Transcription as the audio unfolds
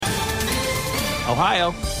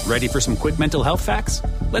Ohio, ready for some quick mental health facts?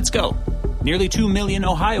 Let's go. Nearly 2 million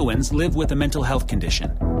Ohioans live with a mental health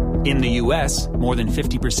condition. In the U.S., more than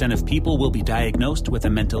 50% of people will be diagnosed with a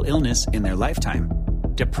mental illness in their lifetime.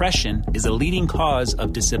 Depression is a leading cause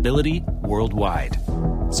of disability worldwide.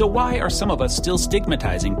 So why are some of us still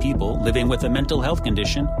stigmatizing people living with a mental health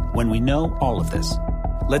condition when we know all of this?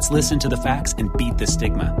 Let's listen to the facts and beat the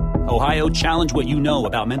stigma. Ohio, challenge what you know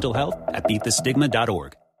about mental health at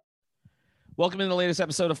beatthestigma.org. Welcome to the latest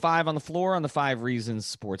episode of Five on the Floor on the Five Reasons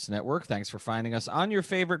Sports Network. Thanks for finding us on your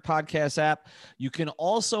favorite podcast app. You can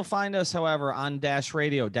also find us, however, on Dash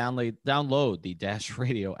Radio. Download the Dash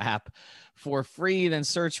Radio app for free, then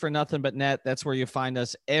search for Nothing But Net. That's where you find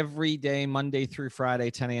us every day, Monday through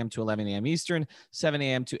Friday, 10 a.m. to 11 a.m. Eastern, 7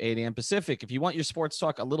 a.m. to 8 a.m. Pacific. If you want your sports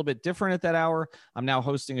talk a little bit different at that hour, I'm now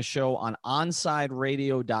hosting a show on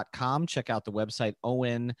onsideradio.com. Check out the website,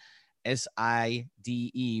 ONSIDE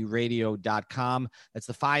radio.com. That's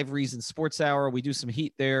the 5 Reasons Sports Hour. We do some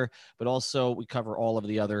heat there, but also we cover all of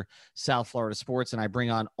the other South Florida sports, and I bring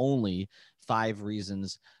on only 5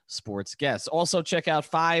 Reasons Sports guests. Also, check out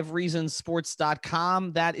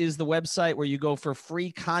 5reasonsports.com. That is the website where you go for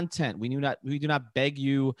free content. We do not beg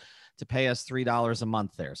you to pay us $3 a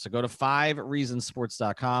month there. So go to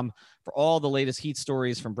 5reasonsports.com for all the latest Heat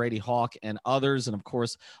stories from Brady Hawk and others. And of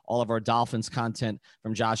course, all of our Dolphins content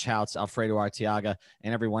from Josh Houts, Alfredo Arteaga,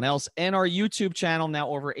 and everyone else. And our YouTube channel, now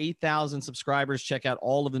over 8,000 subscribers. Check out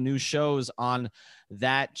all of the new shows on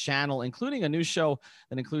that channel, including a new show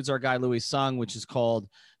that includes our guy, Louis Sung, which is called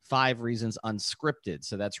 5 Reasons Unscripted.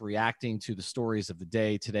 So that's reacting to the stories of the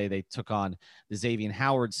day. Today, they took on the Xavier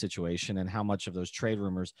Howard situation and how much of those trade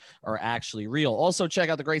rumors are actually real. Also, check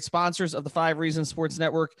out the great sponsors of the 5 Reasons Sports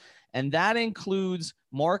Network, and that includes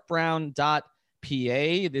markbrown.pa.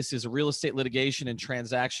 This is a real estate litigation and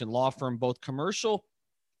transaction law firm, both commercial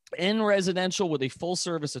and residential, with a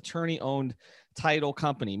full-service attorney-owned title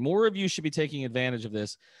company. More of you should be taking advantage of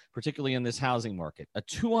this, particularly in this housing market. A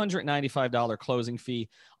 $295 closing fee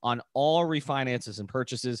on all refinances and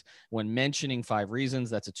purchases. When mentioning 5 Reasons,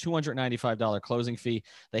 that's a $295 closing fee.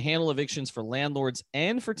 They handle evictions for landlords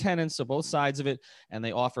and for tenants, so both sides of it, and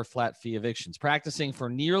they offer flat fee evictions. Practicing for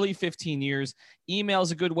nearly 15 years, email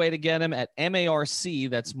is a good way to get them at MARC,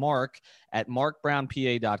 that's Mark, at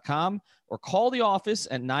markbrownpa.com, or call the office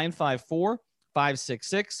at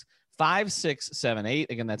 954-566-5678.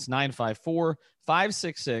 Again, that's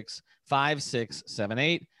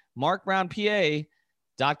 954-566-5678.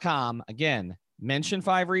 MarkBrownPA.com. Again, mention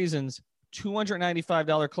 5 Reasons,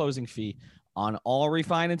 $295 closing fee on all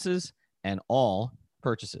refinances and all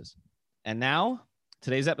purchases. And now,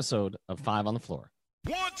 today's episode of 5 on the Floor.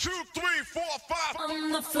 1, 2, 3, 4, 5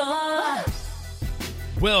 on the floor.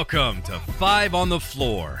 Welcome to 5 on the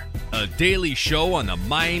Floor, a daily show on the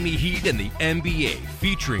Miami Heat and the NBA,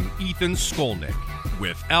 featuring Ethan Skolnick,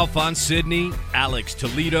 with Alphonse Sidney, Alex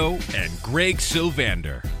Toledo, and Greg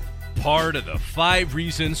Sylvander. Part of the 5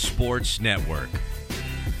 Reasons Sports Network.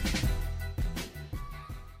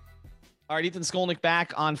 All right, Ethan Skolnick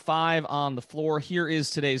back on 5 on the Floor. Here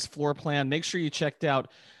is today's floor plan. Make sure you checked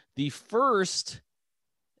out the first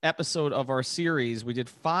episode of our series. We did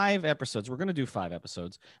 5 episodes. We're going to do 5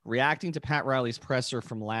 episodes reacting to Pat Riley's presser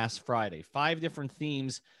from last Friday. 5 different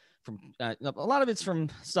themes from a lot of it's from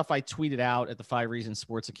stuff I tweeted out at the 5 Reasons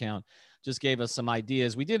Sports account. Just gave us some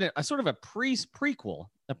ideas. We did a sort of a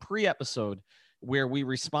pre-episode where we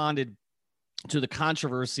responded to the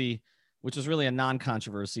controversy, which was really a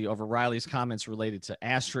non-controversy, over Riley's comments related to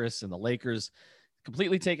Astros and the Lakers.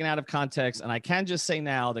 Completely taken out of context. And I can just say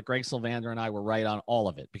now that Greg Sylvander and I were right on all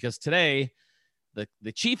of it, because today the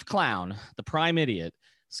chief clown, the prime idiot,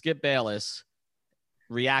 Skip Bayless,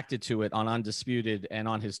 reacted to it on Undisputed and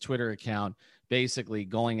on his Twitter account, basically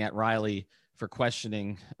going at Riley for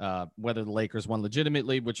questioning whether the Lakers won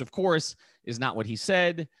legitimately, which of course is not what he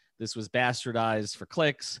said. This was bastardized for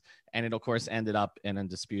clicks, and it of course ended up in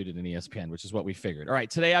Undisputed and ESPN, which is what we figured. All right,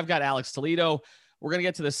 today I've got Alex Toledo. We're going to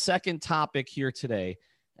get to the second topic here today,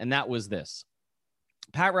 and that was this.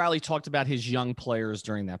 Pat Riley talked about his young players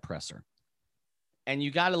during that presser, and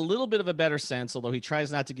you got a little bit of a better sense, although he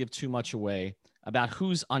tries not to give too much away, about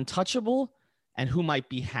who's untouchable and who might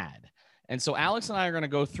be had. And so Alex and I are going to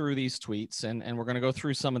go through these tweets, and we're going to go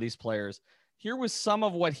through some of these players. Here was some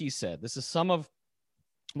of what he said. This is some of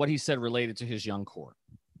what he said related to his young core.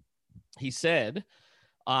 He said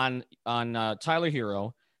on Tyler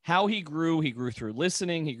Hero, how he grew through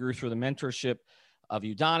listening. He grew through the mentorship of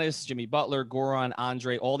Udonis, Jimmy Butler, Goran,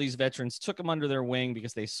 Andre. All these veterans took him under their wing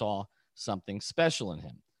because they saw something special in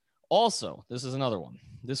him. Also, this is another one.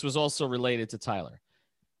 This was also related to Tyler.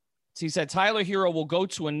 So he said, Tyler Hero will go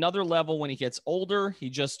to another level when he gets older. He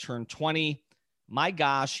just turned 20. My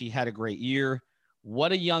gosh, he had a great year.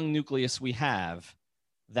 What a young nucleus we have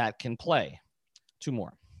that can play. 2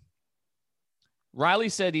 more. Riley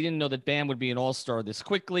said he didn't know that Bam would be an all-star this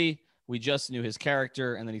quickly. We just knew his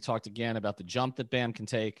character. And then he talked again about the jump that Bam can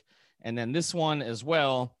take. And then this one as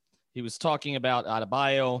well, he was talking about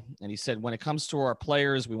Adebayo. And he said, when it comes to our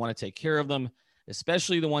players, we want to take care of them,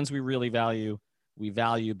 especially the ones we really value. We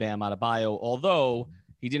value Bam Adebayo, although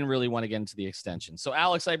he didn't really want to get into the extension. So,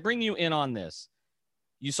 Alex, I bring you in on this.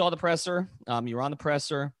 You saw the presser. You were on the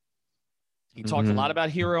presser. He talked a lot about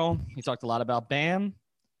Hero. He talked a lot about Bam.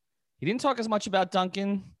 He didn't talk as much about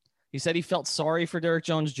Duncan. He said he felt sorry for Derrick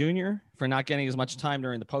Jones Jr. for not getting as much time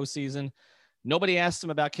during the postseason. Nobody asked him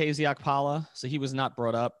about KZ Okpala, so he was not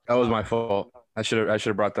brought up. That was my fault. I should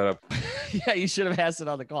have brought that up. Yeah, you should have asked it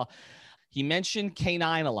on the call. He mentioned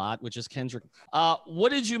K9 a lot, which is Kendrick.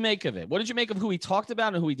 What did you make of it? What did you make of who he talked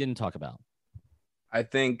about and who he didn't talk about? I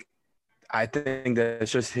think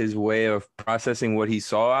that's just his way of processing what he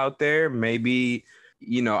saw out there. Maybe,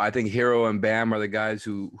 I think Hero and Bam are the guys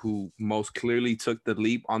who most clearly took the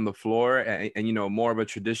leap on the floor and more of a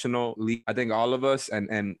traditional leap. I think all of us,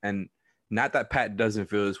 and not that Pat doesn't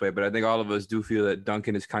feel this way, but I think all of us do feel that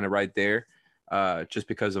Duncan is kind of right there. Just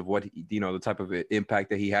because of what, the type of impact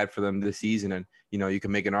that he had for them this season. And, you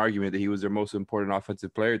can make an argument that he was their most important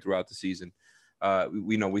offensive player throughout the season.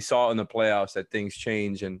 We saw in the playoffs that things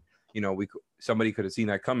change and, somebody could have seen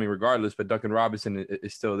that coming regardless, but Duncan Robinson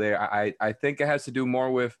is still there. I think it has to do more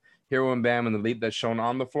with Hero and Bam and the leap that's shown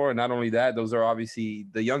on the floor. And not only that, those are obviously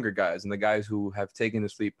the younger guys and the guys who have taken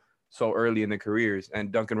this leap so early in their careers.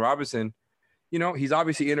 And Duncan Robinson, he's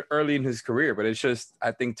obviously early in his career, but it's just,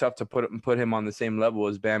 I think, tough to put him on the same level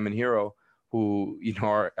as Bam and Hero, who,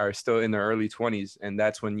 are still in their early 20s. And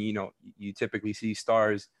that's when, you typically see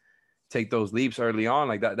stars take those leaps early on.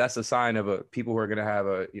 Like that's a sign of people who are going to have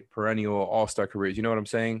a perennial all-star careers. You know what I'm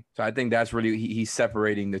saying? So I think that's really, he's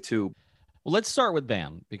separating the two. Well, let's start with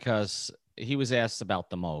Bam because he was asked about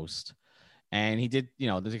the most. And he did,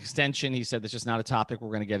 the extension, he said that's just not a topic we're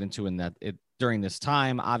going to get into during this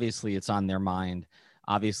time. Obviously, it's on their mind.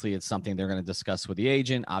 Obviously, it's something they're going to discuss with the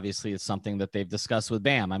agent. Obviously, it's something that they've discussed with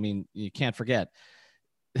Bam. I mean, you can't forget.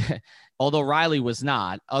 Although Riley was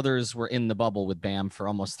not, others were in the bubble with Bam for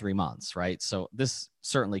almost 3 months, right? So this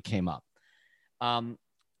certainly came up.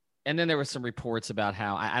 And then there were some reports about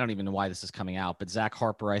how, I don't even know why this is coming out, but Zach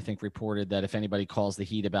Harper, I think, reported that if anybody calls the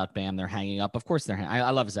Heat about Bam, they're hanging up. Of course,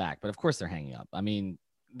 I love Zach, but of course they're hanging up. I mean,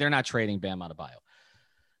 they're not trading Bam Adebayo.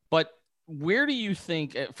 But where do you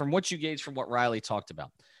think, from what you gauge from what Riley talked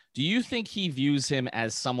about, do you think he views him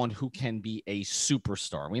as someone who can be a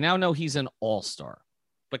superstar? We now know he's an all-star.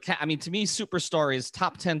 But, to me, superstar is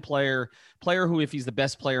top 10 player who, if he's the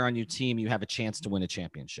best player on your team, you have a chance to win a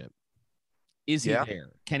championship. Is he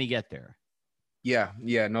there? Can he get there? Yeah,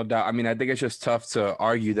 no doubt. I mean, I think it's just tough to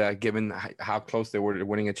argue that given how close they were to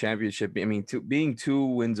winning a championship. I mean, being 2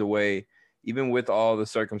 wins away, even with all the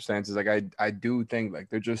circumstances, like I do think like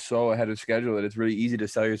they're just so ahead of schedule that it's really easy to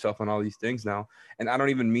sell yourself on all these things now. And I don't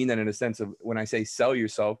even mean that in a sense of when I say sell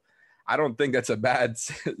yourself, I don't think that's a bad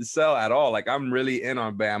sell at all. Like I'm really in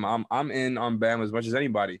on Bam. I'm in on Bam as much as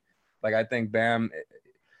anybody. Like I think Bam,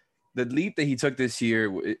 the leap that he took this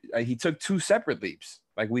year, he took 2 separate leaps.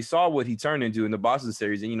 Like we saw what he turned into in the Boston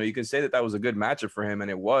series. And, you can say that was a good matchup for him. And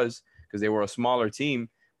it was because they were a smaller team.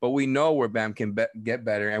 But we know where Bam can get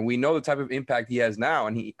better. And we know the type of impact he has now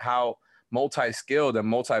and how multi-skilled and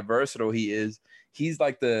multi-versatile he is. He's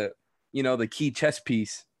like the key chess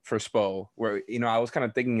piece for Spo, where, I was kind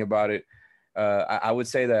of thinking about it. I would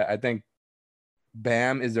say that I think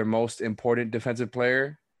Bam is their most important defensive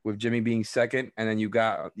player, with Jimmy being second. And then you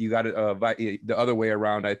got the other way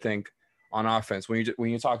around, I think, on offense. When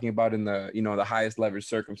you're talking about in the, the highest leverage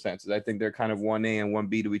circumstances, I think they're kind of 1A and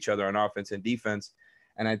 1B to each other on offense and defense.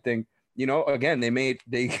 And I think, again,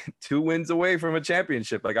 they 2 wins away from a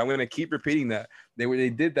championship. Like I'm going to keep repeating that. They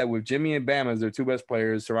did that with Jimmy and Bam as their 2 best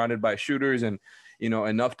players, surrounded by shooters and,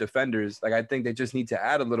 enough defenders. Like I think they just need to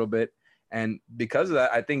add a little bit. And because of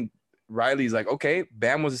that, I think Riley's like, okay,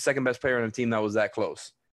 Bam was the second best player on the team that was that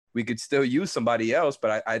close. We could still use somebody else,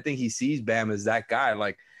 but I think he sees Bam as that guy,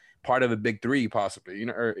 like part of a big 3 possibly,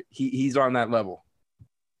 or he's on that level.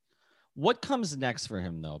 What comes next for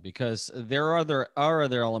him, though? Because there are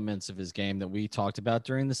other elements of his game that we talked about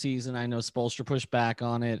during the season. I know Spoelstra pushed back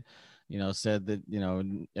on it, said that,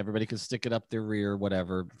 everybody could stick it up their rear,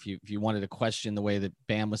 whatever, if you wanted to question the way that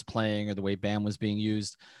Bam was playing or the way Bam was being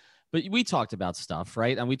used. But we talked about stuff,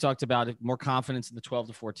 right? And we talked about more confidence in the 12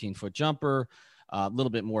 to 14-foot jumper. a little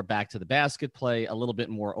bit more back to the basket play, a little bit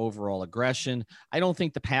more overall aggression. I don't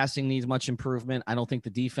think the passing needs much improvement. I don't think the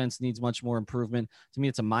defense needs much more improvement. To me,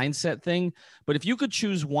 it's a mindset thing. But if you could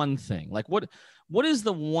choose one thing, like what is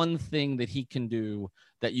the one thing that he can do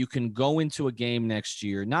that you can go into a game next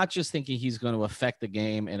year, not just thinking he's going to affect the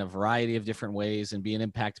game in a variety of different ways and be an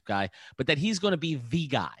impact guy, but that he's going to be the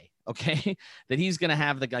guy, okay? That he's going to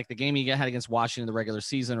have the game he had against Washington in the regular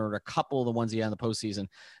season, or a couple of the ones he had in the postseason,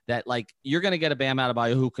 that like you're going to get a Bam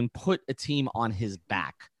Adebayo who can put a team on his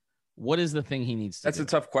back. What is the thing he needs to do? That's a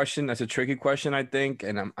tough question. That's a tricky question, I think.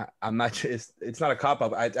 And I'm not just, it's not a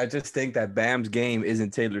cop-up. I just think that Bam's game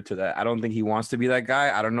isn't tailored to that. I don't think he wants to be that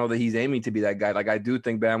guy. I don't know that he's aiming to be that guy. Like, I do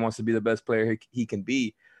think Bam wants to be the best player he can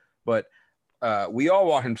be, but we all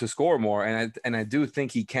want him to score more. And I do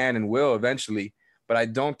think he can and will eventually, but I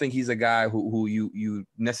don't think he's a guy who you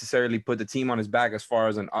necessarily put the team on his back as far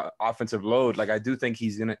as an offensive load. Like, I do think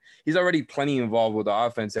he's already plenty involved with the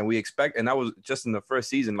offense, and we expect, and that was just in the first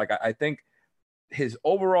season. Like, I think his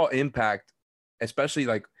overall impact, especially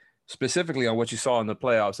like specifically on what you saw in the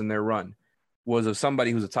playoffs and their run, was of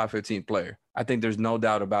somebody who's a top 15 player. I think there's no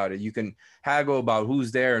doubt about it. You can haggle about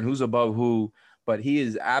who's there and who's above who, but he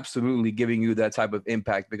is absolutely giving you that type of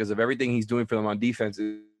impact because of everything he's doing for them on defense,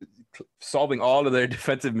 solving all of their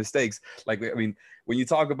defensive mistakes. Like, I mean, when you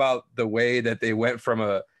talk about the way that they went from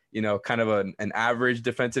a, kind of an average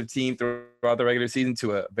defensive team throughout the regular season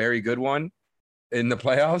to a very good one in the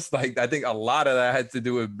playoffs, like, I think a lot of that had to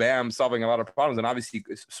do with Bam solving a lot of problems. And obviously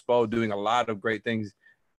Spo doing a lot of great things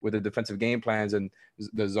with the defensive game plans and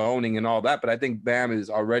the zoning and all that. But I think Bam is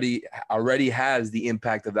already has the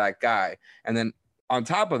impact of that guy. And then on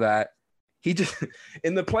top of that, he just,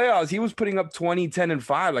 in the playoffs, he was putting up 20, 10, and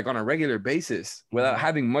 5, like on a regular basis without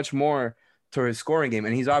having much more to his scoring game.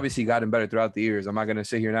 And he's obviously gotten better throughout the years. I'm not going to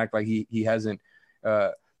sit here and act like he hasn't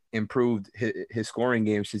improved his scoring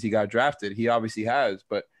game since he got drafted. He obviously has.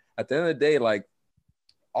 But at the end of the day, like,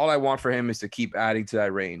 all I want for him is to keep adding to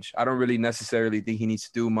that range. I don't really necessarily think he needs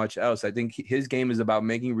to do much else. I think his game is about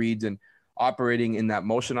making reads and operating in that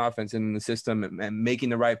motion offense in the system and making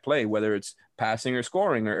the right play, whether it's passing or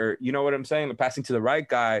scoring or you know what I'm saying? Passing to the right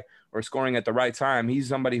guy or scoring at the right time. He's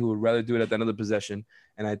somebody who would rather do it at the end of the possession.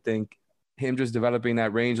 And I think him just developing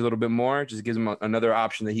that range a little bit more just gives him another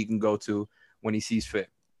option that he can go to when he sees fit.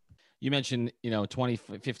 You mentioned,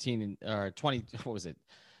 2015 or 20, what was it?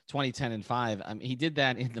 2010 and 5. He did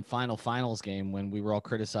that in the finals game when we were all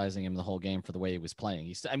criticizing him the whole game for the way he was playing.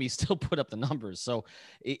 He still put up the numbers. So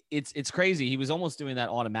it's crazy. He was almost doing that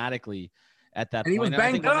automatically at that point. He was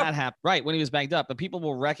banged up. When that happened, right, when he was banged up, but people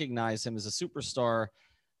will recognize him as a superstar.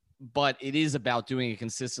 But it is about doing it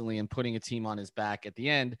consistently and putting a team on his back at the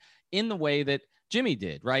end in the way that Jimmy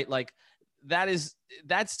did, right? Like, that's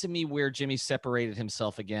to me where Jimmy separated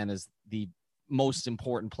himself again as the most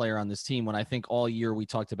important player on this team, when I think all year we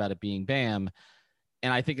talked about it being Bam.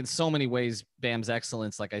 And I think in so many ways, Bam's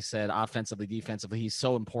excellence, like I said, offensively, defensively, he's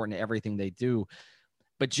so important to everything they do.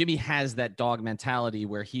 But Jimmy has that dog mentality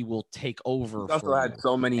where he will take over. He also had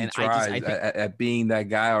so many tries at being that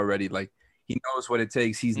guy already. Like, he knows what it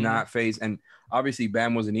takes. He's not phased. And obviously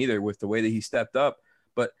Bam wasn't either with the way that he stepped up.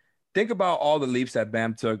 But think about all the leaps that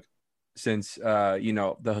Bam took since,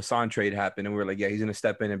 the Hassan trade happened. And we were like, yeah, he's going to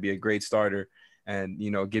step in and be a great starter and,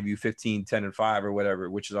 give you 15, 10, and 5 or whatever,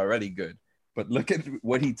 which is already good. But look at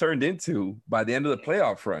what he turned into by the end of the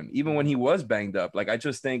playoff run, even when he was banged up. Like, I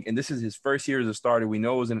just think, and this is his first year as a starter. We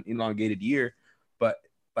know it was an elongated year, but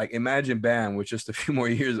like, imagine Bam with just a few more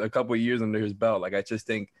years, a couple of years under his belt. Like, I just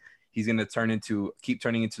think he's going to keep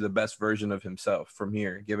turning into the best version of himself from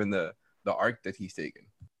here, given the arc that he's taken.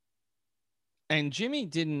 And Jimmy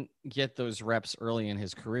didn't get those reps early in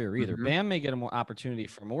his career either. Mm-hmm. Bam may get a more opportunity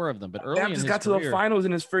for more of them, but early Bam just got to the finals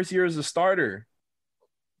in his first year as a starter.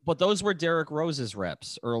 But those were Derrick Rose's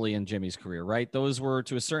reps early in Jimmy's career, right? Those were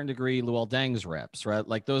to a certain degree Luol Deng's reps, right?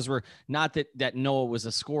 Like, those were not that Noah was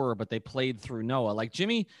a scorer, but they played through Noah. Like,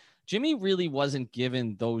 Jimmy really wasn't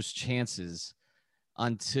given those chances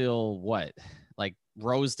until what? Like,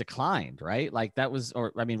 Rose declined, right? Like,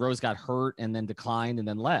 Rose got hurt and then declined and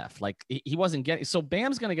then left. Like, he wasn't getting, so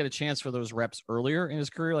Bam's going to get a chance for those reps earlier in his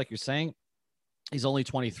career. Like you're saying, he's only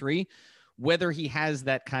 23. Whether he has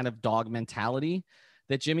that kind of dog mentality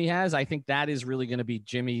that Jimmy has, I think that is really going to be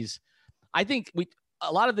Jimmy's. I think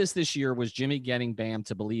a lot of this year was Jimmy getting Bam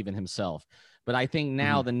to believe in himself. But I think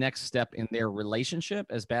now the next step in their relationship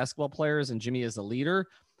as basketball players and Jimmy as a leader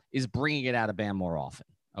is bringing it out of Bam more often.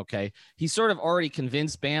 Okay. He sort of already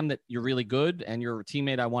convinced Bam that you're really good and you're a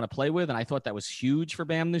teammate I want to play with. And I thought that was huge for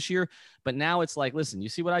Bam this year. But now it's like, listen, you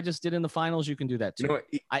see what I just did in the finals? You can do that too.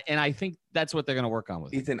 You know, I think that's what they're going to work on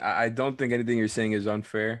with Ethan. I don't think anything you're saying is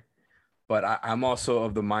unfair, but I'm also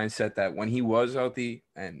of the mindset that when he was healthy,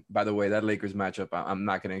 and by the way, that Lakers matchup, I'm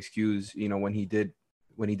not going to excuse, when he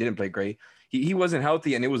didn't play great, he wasn't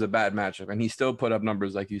healthy and it was a bad matchup and he still put up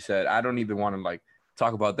numbers. Like you said, I don't even want to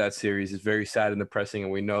talk about that series. It's very sad and depressing.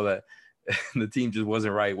 And we know that the team just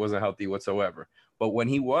wasn't right, wasn't healthy whatsoever. But when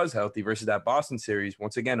he was healthy versus that Boston series,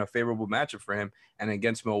 once again, a favorable matchup for him, and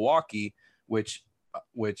against Milwaukee, which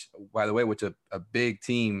by the way, a big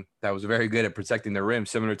team that was very good at protecting the rim,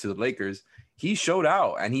 similar to the Lakers, he showed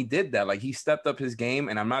out and he did that. He stepped up his game.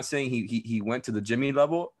 And I'm not saying he went to the Jimmy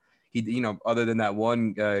level. He, other than that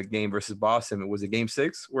one game versus Boston, it was a game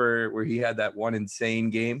 6 where he had that one insane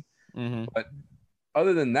game. Mm-hmm. But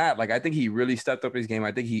other than that, I think he really stepped up his game.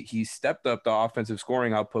 I think he stepped up the offensive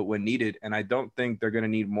scoring output when needed. And I don't think they're going to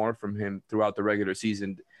need more from him throughout the regular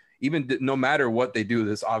season, even no matter what they do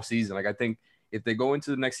this offseason. I think if they go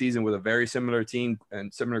into the next season with a very similar team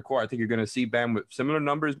and similar core, I think you're going to see Bam with similar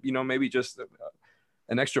numbers, maybe just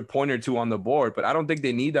an extra point or two on the board. But I don't think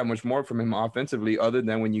they need that much more from him offensively, other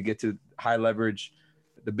than when you get to high leverage,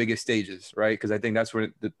 the biggest stages, right? Because I think that's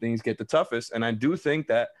where the things get the toughest. And I do think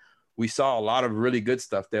that we saw a lot of really good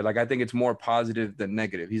stuff there. I think it's more positive than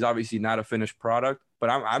negative. He's obviously not a finished product, but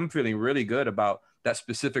I'm feeling really good about that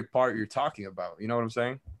specific part you're talking about. You know what I'm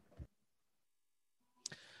saying?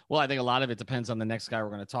 Well, I think a lot of it depends on the next guy we're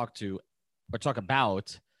going to talk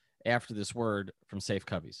about after this word from Safe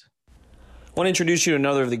Cubbies. I want to introduce you to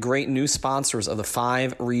another of the great new sponsors of the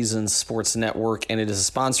 5 Reasons Sports Network, and it is a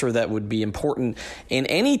sponsor that would be important in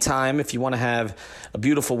any time if you want to have a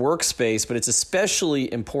beautiful workspace, but it's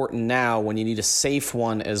especially important now when you need a safe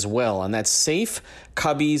one as well, and that's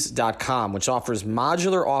safecubbies.com, which offers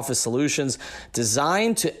modular office solutions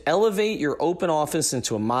designed to elevate your open office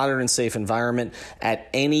into a modern and safe environment at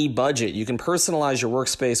any budget. You can personalize your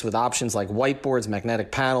workspace with options like whiteboards,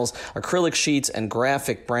 magnetic panels, acrylic sheets, and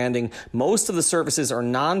graphic branding. Most of the surfaces are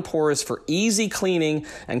non-porous for easy cleaning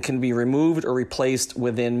and can be removed or replaced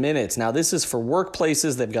within minutes. Now, this is for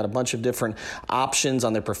workplaces. They've got a bunch of different options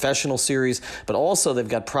on their professional series, but also they've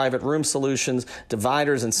got private room solutions,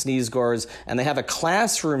 dividers and sneeze guards, and they have a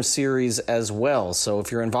classroom series as well. So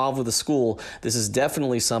if you're involved with a school, this is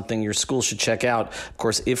definitely something your school should check out, of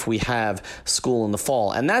course, if we have school in the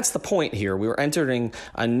fall. And that's the point here. We are entering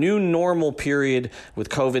a new normal period with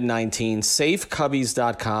COVID-19.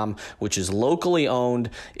 Safecubbies.com, which is locally owned,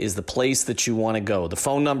 is the place that you want to go. The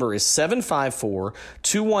phone number is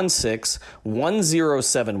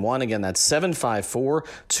 754-216-1071. Again, that's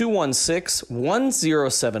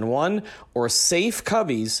 754-216-1071 or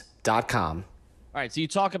safecubbies.com. All right, so you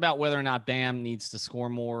talk about whether or not Bam needs to score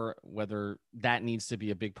more, whether that needs to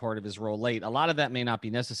be a big part of his role late. A lot of that may not be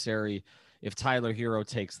necessary if Tyler Hero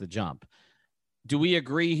takes the jump. Do we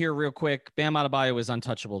agree here real quick? Bam Adebayo is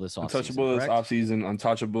untouchable this offseason. Untouchable this offseason,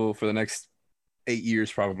 untouchable for the next 8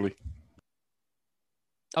 years probably.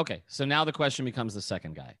 Okay, so now the question becomes the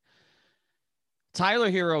second guy. Tyler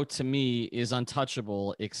Hero, to me, is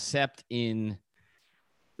untouchable except in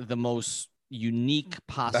the most unique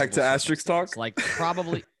possible. Back to asterisk talk?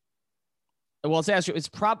 Probably. Well, it's asterisk. It's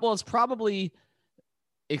probably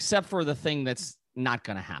except for the thing that's not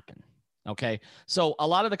going to happen. Okay. So a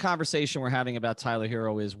lot of the conversation we're having about Tyler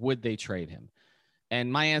Hero is, would they trade him?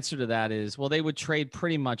 And my answer to that is, well, they would trade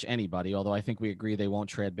pretty much anybody, although I think we agree they won't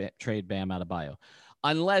trade Bam Adebayo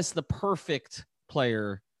unless the perfect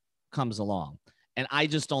player comes along. And I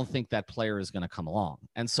just don't think that player is going to come along.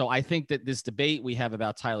 And so I think that this debate we have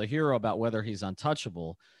about Tyler Hero, about whether he's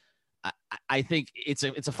untouchable, I think it's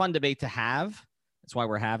a fun debate to have. That's why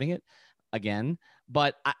we're having it again.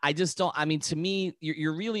 But I just don't, I mean, to me,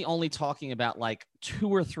 you're really only talking about 2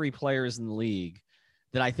 or 3 players in the league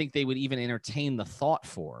that I think they would even entertain the thought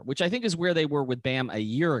for, which I think is where they were with Bam a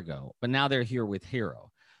year ago, but now they're here with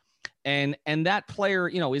Hero. And that player,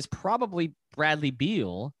 is probably Bradley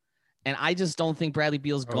Beal. And I just don't think Bradley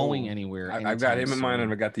Beal's going anywhere. I've got him in mind,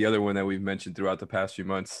 and I got the other one that we've mentioned throughout the past few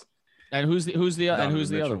months. And who's the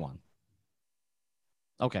other one?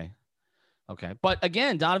 Okay. But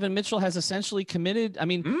again, Donovan Mitchell has essentially committed. I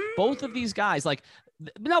mean, both of these guys, I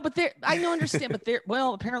don't understand, but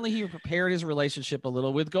apparently he prepared his relationship a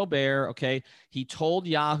little with Gobert. Okay. He told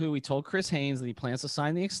Yahoo, he told Chris Haynes that he plans to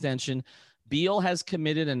sign the extension. Beal has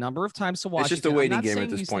committed a number of times to Washington. It's just a waiting game at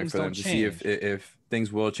this point for them to see if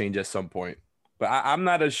things will change at some point. But I'm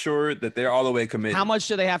not as sure that they're all the way committed. How much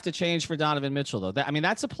do they have to change for Donovan Mitchell, though?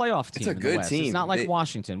 That's a playoff team. It's a good team. It's not like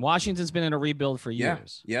Washington. Washington's been in a rebuild for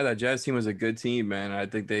years. Yeah, that Jazz team was a good team, man. I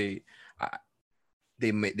think they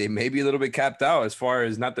may be a little bit capped out as far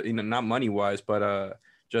as not money wise, but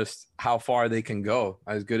just how far they can go.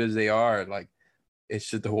 As good as they are, like it's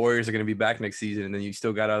just the Warriors are going to be back next season, and then you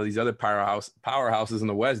still got all these other powerhouses in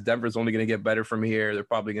the West. Denver's only going to get better from here. They're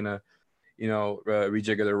probably going to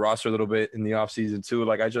rejigger their roster a little bit in the offseason too.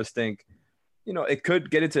 Like I just think, it could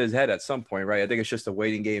get into his head at some point, right? I think it's just a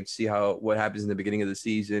waiting game to see what happens in the beginning of the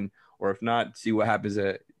season, or if not, see what happens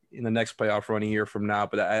in the next playoff run a year from now.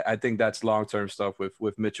 But I think that's long-term stuff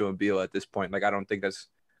with Mitchell and Beal at this point. Like I don't think that's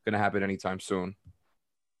going to happen anytime soon.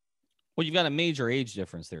 Well, you've got a major age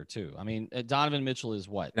difference there too. I mean, Donovan Mitchell is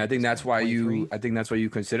what? And I think that's why you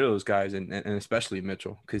consider those guys, and especially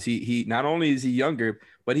Mitchell, because he not only is he younger,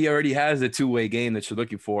 but he already has a two-way game that you're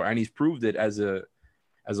looking for, and he's proved it as a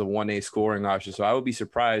 1A scoring option. So I would be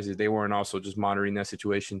surprised if they weren't also just monitoring that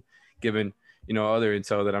situation, given other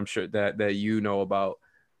intel that I'm sure that about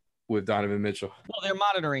with Donovan Mitchell. Well, they're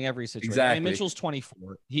monitoring every situation. Exactly. I mean, Mitchell's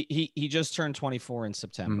 24. He just turned 24 in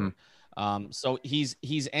September. Mm-hmm. So he's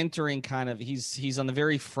entering he's on the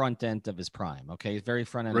very front end of his prime. Okay. Very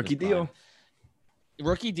front end.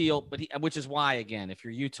 Rookie deal, but which is why, again, if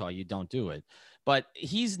you're Utah, you don't do it, but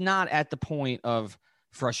he's not at the point of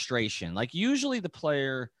frustration. Like usually the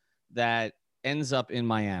player that ends up in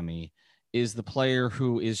Miami is the player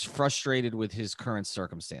who is frustrated with his current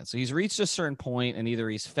circumstance. So he's reached a certain point and either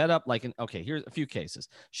he's fed up, here's a few cases.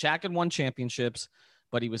 Shaq had won championships,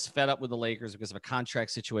 but he was fed up with the Lakers because of a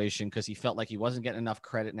contract situation, because he felt like he wasn't getting enough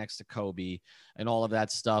credit next to Kobe and all of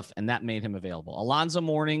that stuff, and that made him available. Alonzo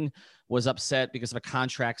Mourning was upset because of a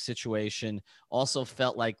contract situation, also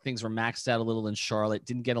felt like things were maxed out a little in Charlotte,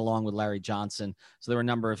 didn't get along with Larry Johnson, so there were a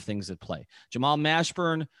number of things at play. Jamal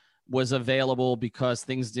Mashburn was available because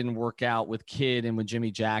things didn't work out with Kidd and with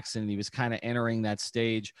Jimmy Jackson, and he was kind of entering that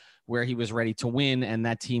stage where he was ready to win, and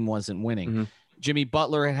that team wasn't winning. Mm-hmm. Jimmy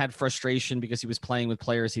Butler had frustration because he was playing with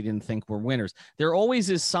players he didn't think were winners. There always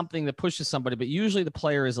is something that pushes somebody, but usually the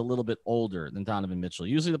player is a little bit older than Donovan Mitchell.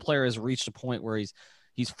 Usually the player has reached a point where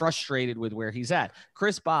he's frustrated with where he's at.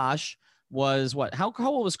 Chris Bosh was what? How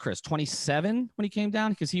old was Chris? 27 when he came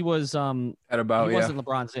down? Because he was wasn't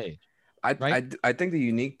LeBron's age. I think the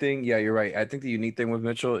unique thing, yeah, you're right. I think the unique thing with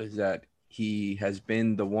Mitchell is that he has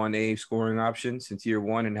been the 1A scoring option since year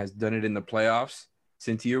one and has done it in the playoffs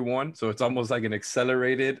since year one. So it's almost like an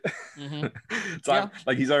accelerated time. Yeah.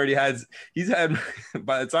 Like he's had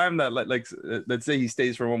by the time that let's say he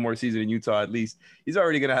stays for one more season in Utah, at least he's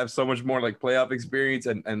already going to have so much more like playoff experience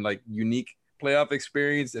and like unique playoff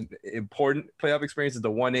experience and important playoff experience as the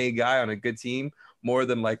 1A guy on a good team, more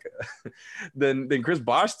than like than Chris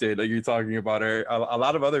Bosh did, like you're talking about, or a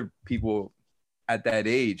lot of other people at that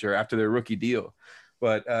age or after their rookie deal.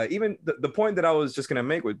 But even the point that I was just going to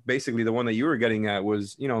make with basically the one that you were getting at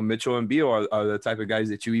was, Mitchell and Beal are the type of guys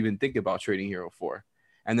that you even think about trading Hero for.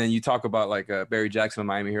 And then you talk about like Barry Jackson of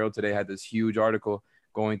Miami Herald today had this huge article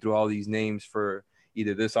going through all these names for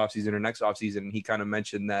either this offseason or next offseason. And he kind of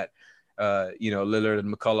mentioned that, Lillard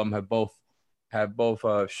and McCollum have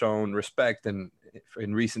both shown respect and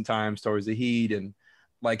in recent times towards the Heat and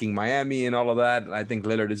liking Miami and all of that. And I think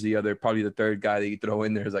Lillard is probably the third guy that you throw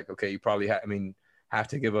in there. Is like, okay, you probably have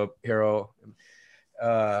to give up Hero,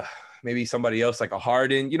 maybe somebody else like a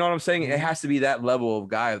Harden. You know what I'm saying? It has to be that level of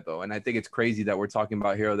guy though. And I think it's crazy that we're talking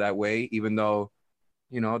about Hero that way, even though,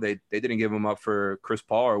 they didn't give him up for Chris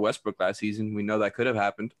Paul or Westbrook last season. We know that could have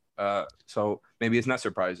happened. So maybe it's not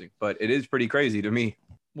surprising, but it is pretty crazy to me.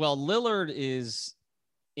 Well, Lillard is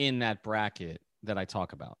in that bracket that I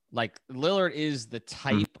talk about. Like Lillard is the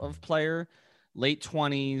type of player, late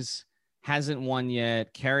 20s, hasn't won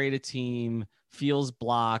yet, carried a team, feels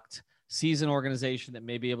blocked, sees an organization that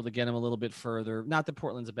may be able to get him a little bit further. Not that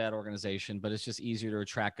Portland's a bad organization, but it's just easier to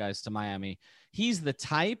attract guys to Miami. He's the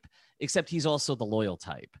type, except he's also the loyal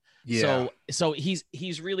type. Yeah. So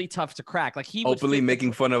he's really tough to crack. Like he openly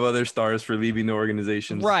making fun of other stars for leaving the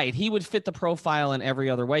organizations. Right. He would fit the profile in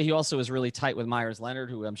every other way. He also is really tight with Myers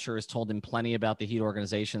Leonard, who I'm sure has told him plenty about the Heat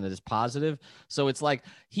organization that is positive. So it's like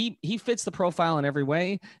he fits the profile in every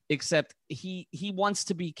way, except he wants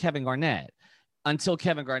to be Kevin Garnett. Until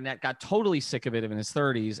Kevin Garnett got totally sick of it in his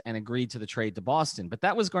 30s and agreed to the trade to Boston. But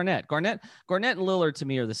that was Garnett. Garnett and Lillard to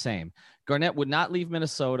me are the same. Garnett would not leave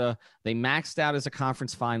Minnesota. They maxed out as a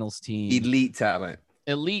conference finals team. Elite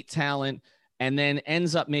talent. And then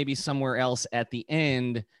ends up maybe somewhere else at the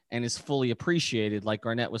end and is fully appreciated, like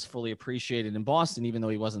Garnett was fully appreciated in Boston, even though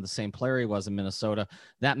he wasn't the same player he was in Minnesota.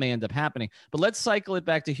 That may end up happening. But let's cycle it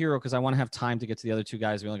back to Herro, because I want to have time to get to the other two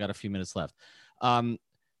guys. We only got a few minutes left.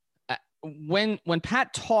 When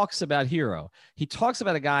Pat talks about Herro, he talks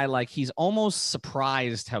about a guy like he's almost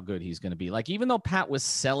surprised how good he's going to be. Like, even though Pat was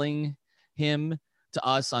selling him to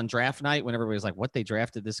us on draft night, when everybody was like, what, they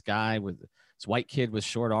drafted this guy with this white kid with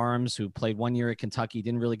short arms who played 1 year at Kentucky,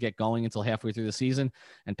 didn't really get going until halfway through the season.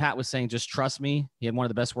 And Pat was saying, just trust me. He had one of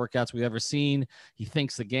the best workouts we've ever seen. He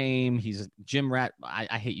thinks the game. He's a gym rat.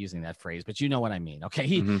 I hate using that phrase, but you know what I mean. Okay.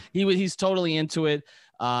 He's totally into it.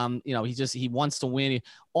 He wants to win.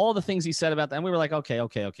 All the things he said about that. And we were like, okay,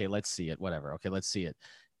 let's see it. Whatever. Okay, let's see it.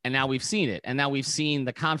 And now we've seen it. And now we've seen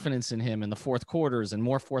the confidence in him in the fourth quarters and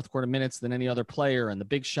more fourth quarter minutes than any other player, and the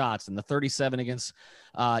big shots and the 37 against,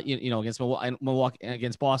 against Milwaukee,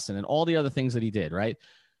 against Boston, and all the other things that he did. Right.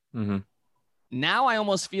 Mm-hmm. Now I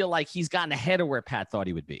almost feel like he's gotten ahead of where Pat thought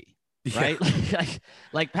he would be. Right. Yeah.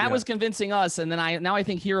 like Pat was convincing us. And then I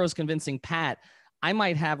think Herro's convincing Pat. I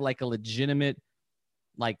might have like a legitimate,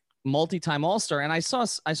 like, multi-time All-Star. And I saw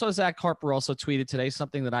Zach Harper also tweeted today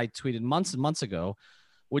something that I tweeted months and months ago,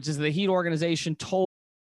 which is the Heat organization told.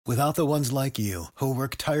 Without the ones like you, who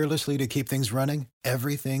work tirelessly to keep things running,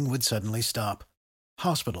 everything would suddenly stop.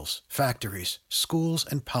 Hospitals, factories, schools,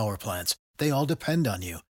 and power plants, they all depend on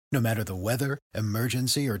you. No matter the weather,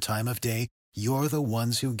 emergency, or time of day, you're the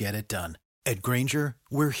ones who get it done. At Grainger,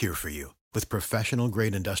 we're here for you with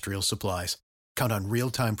professional-grade industrial supplies. Count on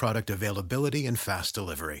real-time product availability and fast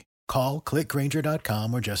delivery. Call,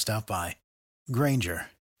 clickgrainger.com, or just stop by. Grainger,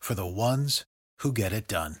 for the ones who get it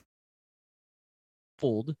done.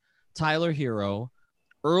 Tyler Herro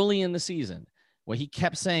early in the season, where he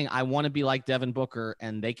kept saying, I want to be like Devin Booker.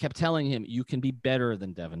 And they kept telling him, you can be better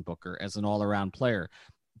than Devin Booker as an all-around player.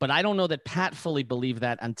 But I don't know that Pat fully believed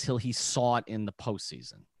that until he saw it in the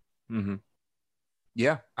postseason. Mm-hmm.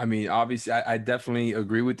 Yeah. I mean, obviously, I definitely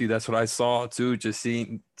agree with you. That's what I saw too. Just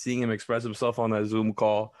seeing him express himself on that Zoom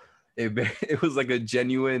call. It was like a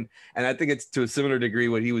genuine, and I think it's to a similar degree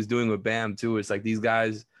what he was doing with Bam too. It's like these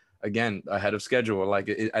guys, again, ahead of schedule. Like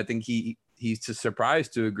I think he's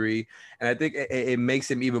surprised to agree, and I think it makes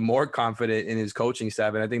him even more confident in his coaching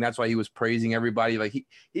staff. And I think that's why he was praising everybody. Like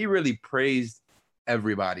he really praised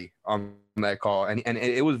everybody on that call, and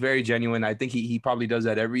it was very genuine. I think he probably does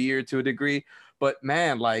that every year to a degree. But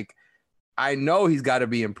man, like, I know he's got to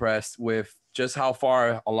be impressed with just how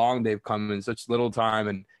far along they've come in such little time,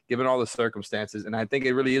 and given all the circumstances. And I think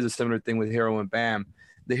it really is a similar thing with Herro and Bam.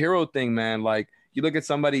 The Herro thing, man, like, you look at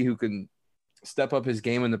somebody who can step up his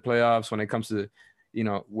game in the playoffs when it comes to,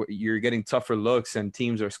 you're getting tougher looks and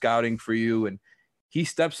teams are scouting for you, and he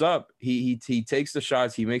steps up. He takes the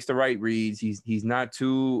shots. He makes the right reads. He's not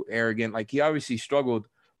too arrogant. Like, he obviously struggled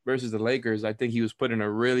versus the Lakers. I think he was put in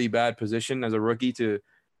a really bad position as a rookie to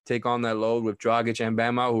take on that load with Dragic and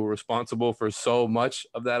Bam out, who were responsible for so much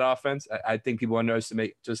of that offense. I think people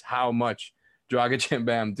underestimate just how much Dragic and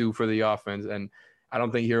Bam do for the offense. And I don't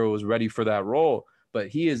think Herro was ready for that role, but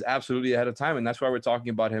he is absolutely ahead of time. And that's why we're talking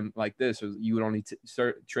about him like this. You would only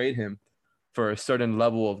trade him for a certain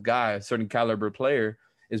level of guy, a certain caliber player,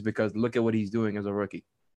 is because look at what he's doing as a rookie.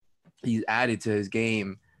 He's added to his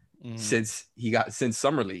game since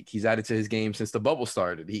Summer League. He's added to his game since the bubble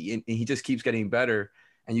started. He just keeps getting better.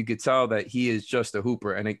 And you could tell that he is just a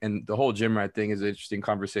hooper. And the whole gym rat thing is an interesting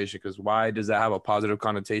conversation, because why does that have a positive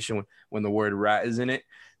connotation when the word rat is in it?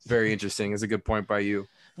 It's very interesting. It's a good point by you.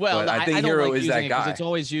 Well, but I think Herro is that guy. It's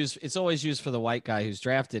always used for the white guy who's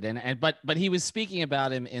drafted. But he was speaking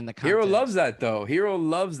about him in the context. Herro loves that, though. Herro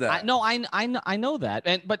loves that. I know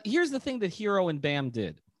that. But here's the thing that Herro and Bam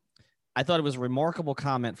did. I thought it was a remarkable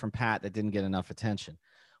comment from Pat that didn't get enough attention,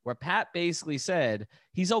 where Pat basically said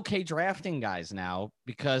he's okay drafting guys now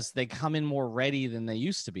because they come in more ready than they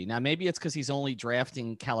used to be. Now, maybe it's because he's only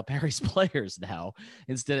drafting Calipari's players now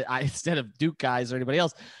instead of Duke guys or anybody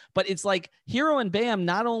else. But it's like Herro and Bam,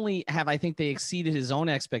 not only have I think they exceeded his own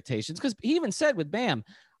expectations, because he even said with Bam,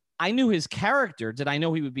 I knew his character. Did I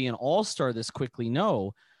know he would be an all-star this quickly?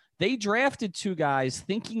 No. They drafted two guys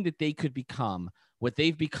thinking that they could become what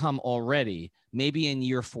they've become already, maybe in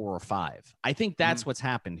year 4 or 5. I think that's what's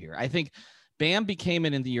happened here. I think Bam became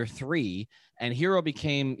it in the year 3, and Herro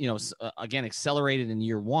became, again, accelerated in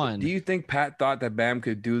year 1. Do you think Pat thought that Bam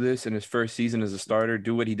could do this in his first season as a starter,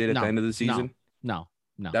 do what he did at the end of the season? No.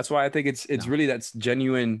 That's why I think it's really that's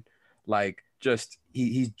genuine, like, just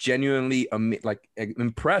he's genuinely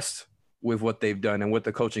impressed with what they've done and what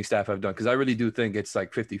the coaching staff have done, because I really do think it's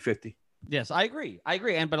like 50-50. Yes, I agree.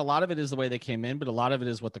 But a lot of it is the way they came in, but a lot of it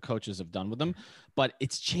is what the coaches have done with them. But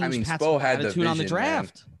it's changed Pat's Spo had attitude the on the vision,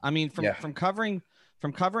 draft. man. I mean, from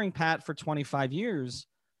covering Pat for 25 years,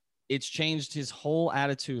 it's changed his whole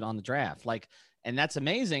attitude on the draft. And that's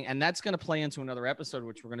amazing. And that's going to play into another episode,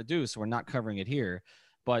 which we're going to do. So we're not covering it here,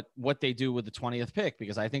 but what they do with the 20th pick,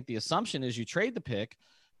 because I think the assumption is you trade the pick.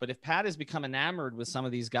 But if Pat has become enamored with some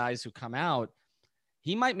of these guys who come out,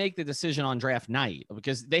 he might make the decision on draft night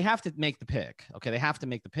because they have to make the pick. Okay. They have to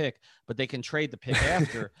make the pick, but they can trade the pick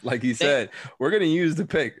after. Like he said, we're going to use the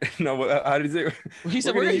pick. No, how did he say? He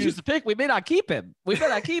said, we're going to use the pick. We may not keep him. But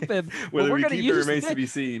we're going to use it remains to be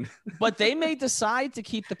seen. But they may decide to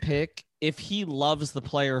keep the pick if he loves the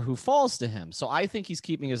player who falls to him. So I think he's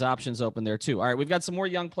keeping his options open there too. All right. We've got some more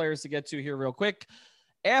young players to get to here real quick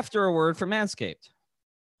after a word from Manscaped.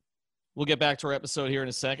 We'll get back to our episode here in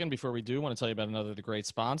a second. Before we do, I want to tell you about another of the great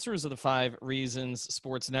sponsors of the 5 Reasons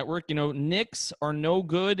Sports Network. You know, Knicks are no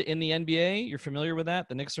good in the NBA. You're familiar with that?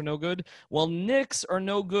 The Knicks are no good. Well, Knicks are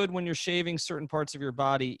no good when you're shaving certain parts of your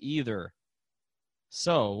body either.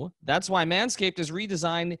 So that's why Manscaped has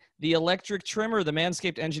redesigned the electric trimmer. The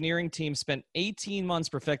Manscaped engineering team spent 18 months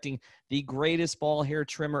perfecting the greatest ball hair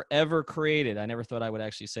trimmer ever created. I never thought I would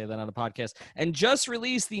actually say that on a podcast. And just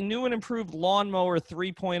released the new and improved Lawnmower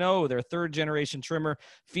 3.0. Their 3rd generation trimmer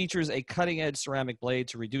features a cutting-edge ceramic blade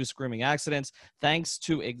to reduce grooming accidents thanks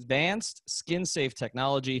to advanced skin-safe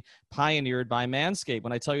technology pioneered by Manscaped.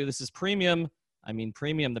 When I tell you this is premium, I mean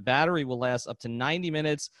premium. The battery will last up to 90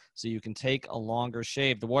 minutes, so you can take a longer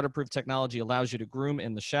shave. The waterproof technology allows you to groom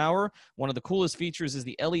in the shower. One of the coolest features is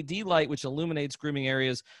the LED light, which illuminates grooming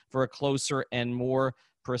areas for a closer and more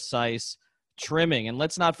precise trimming. And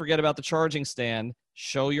let's not forget about the charging stand.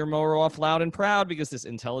 Show your mower off loud and proud because this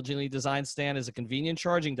intelligently designed stand is a convenient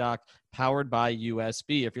charging dock powered by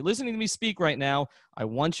USB. If you're listening to me speak right now, I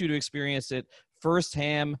want you to experience it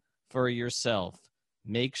firsthand for yourself.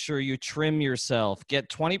 Make sure you trim yourself. Get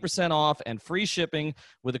 20% off and free shipping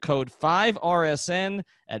with the code 5RSN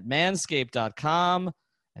at manscaped.com.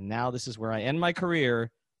 And now this is where I end my career.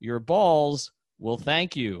 Your balls will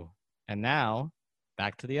thank you. And now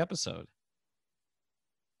back to the episode.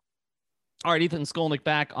 All right, Ethan Skolnick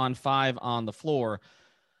back on 5 on the floor.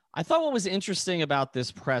 I thought what was interesting about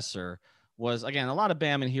this presser was, again, a lot of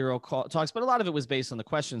Bam and Hero talks, but a lot of it was based on the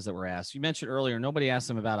questions that were asked. You mentioned earlier, nobody asked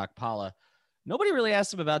him about Okpala. Nobody really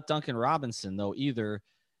asked him about Duncan Robinson, though, either.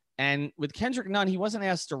 And with Kendrick Nunn, he wasn't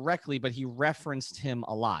asked directly, but he referenced him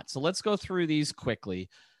a lot. So let's go through these quickly.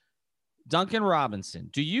 Duncan Robinson,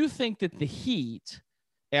 do you think that the Heat,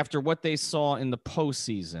 after what they saw in the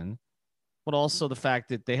postseason, but also the fact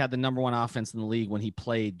that they had the number 1 offense in the league when he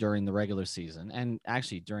played during the regular season and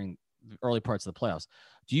actually during the early parts of the playoffs,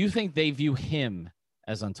 do you think they view him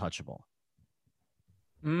as untouchable?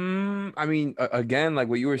 I mean, again, like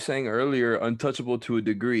what you were saying earlier, untouchable to a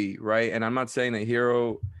degree, right? And I'm not saying that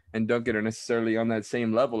Hero and Duncan are necessarily on that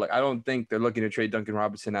same level. Like, I don't think they're looking to trade Duncan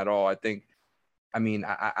Robinson at all. I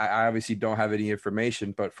obviously don't have any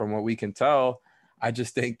information, but from what we can tell, I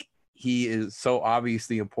just think he is so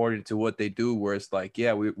obviously important to what they do, where it's like,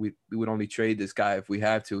 yeah, we would only trade this guy if we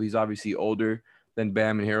have to. He's obviously older than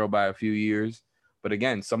Bam and Hero by a few years. But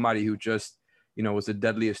again, somebody who just, was the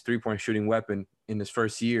deadliest 3-point shooting weapon in his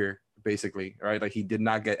first year, basically, right? Like, he did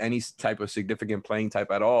not get any type of significant playing type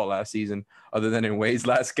at all last season, other than in Wade's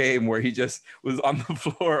last game where he just was on the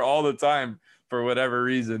floor all the time for whatever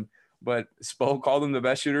reason. But Spo called him the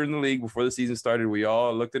best shooter in the league before the season started. We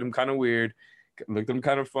all looked at him kind of weird, looked at him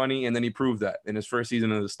kind of funny, and then he proved that in his first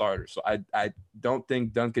season as a starter. So I don't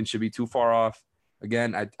think Duncan should be too far off.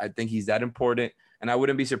 Again, I think he's that important, and I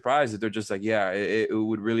wouldn't be surprised if they're just like, yeah, it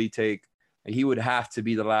would really take – he would have to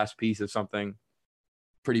be the last piece of something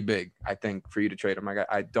pretty big, I think, for you to trade him. Like,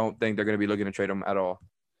 I don't think they're going to be looking to trade him at all.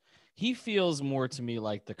 He feels more to me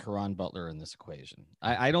like the Caron Butler in this equation.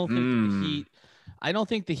 I don't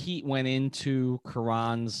think the Heat went into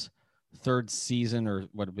Caron's third season or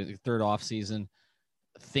third off season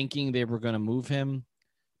thinking they were going to move him,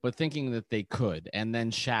 but thinking that they could. And then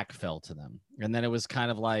Shaq fell to them. And then it was kind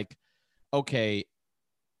of like, okay,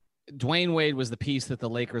 Dwayne Wade was the piece that the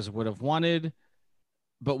Lakers would have wanted,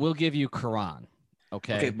 but we'll give you Caron.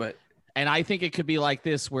 Okay. And I think it could be like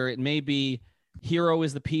this, where it may be Hero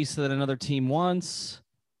is the piece that another team wants.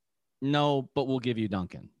 No, but we'll give you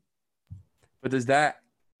Duncan. But does that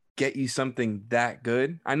get you something that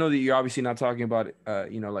good? I know that you're obviously not talking about,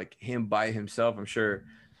 like him by himself. I'm sure.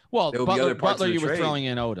 Well, Butler you were throwing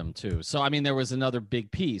in Odom too. So, I mean, there was another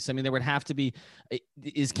big piece. I mean, there would have to be,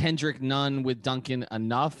 is Kendrick Nunn with Duncan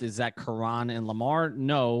enough? Is that Caron and Lamar?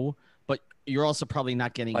 No, but You're also probably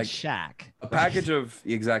not getting Like, Shaq. A package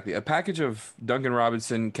of Duncan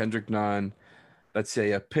Robinson, Kendrick Nunn, let's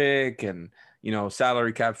say a pick and,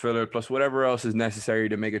 salary cap filler plus whatever else is necessary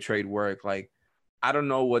to make a trade work. Like, I don't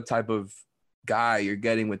know what type of guy you're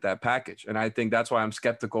getting with that package. And I think that's why I'm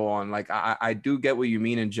skeptical on, like, I do get what you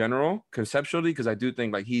mean in general, conceptually, because I do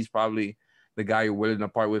think like he's probably the guy you're willing to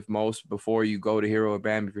part with most before you go to Hero or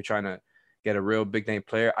Bam if you're trying to get a real big name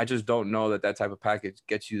player. I just don't know that type of package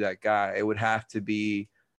gets you that guy. It would have to be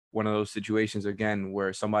one of those situations again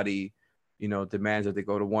where somebody, demands that they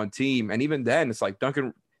go to one team. And even then it's like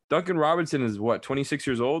Duncan Robinson is what, 26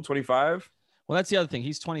 years old, 25? Well, that's the other thing.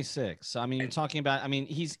 He's 26. I mean, you're talking about,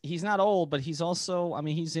 he's not old, but he's also,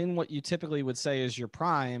 he's in what you typically would say is your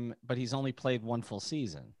prime, but he's only played one full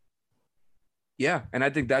season. Yeah. And I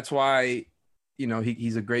think that's why,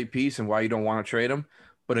 he's a great piece and why you don't want to trade him.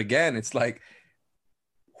 But again, it's like,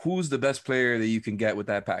 who's the best player that you can get with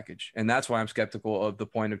that package? And that's why I'm skeptical of the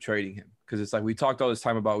point of trading him. Because it's like we talked all this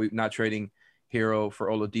time about not trading Hero for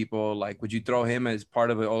Oladipo. Like, would you throw him as part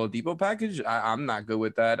of an Oladipo package? I'm not good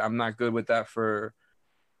with that. I'm not good with that for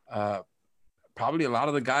probably a lot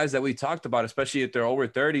of the guys that we talked about, especially if they're over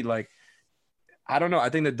 30. Like, I don't know. I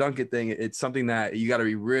think the Duncan thing, it's something that you got to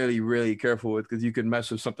be really, really careful with because you could mess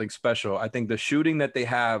with something special. I think the shooting that they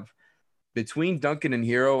have between Duncan and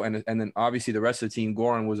Hero and then obviously the rest of the team,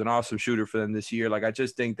 Goran was an awesome shooter for them this year. Like, I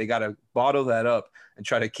just think they got to bottle that up and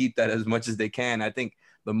try to keep that as much as they can. I think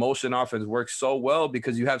the motion offense works so well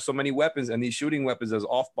because you have so many weapons and these shooting weapons as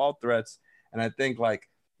off-ball threats. And I think like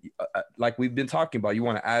we've been talking about, you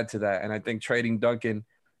want to add to that. And I think trading Duncan,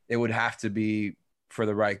 it would have to be for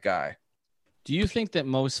the right guy. Do you think that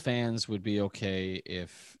most fans would be okay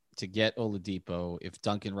if to get Oladipo if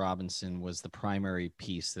Duncan Robinson was the primary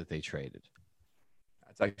piece that they traded?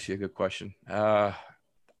 That's actually a good question.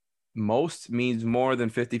 Most means more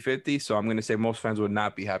than 50-50. So I'm going to say most fans would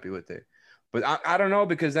not be happy with it. But I don't know,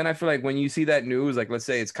 because then I feel like when you see that news, like let's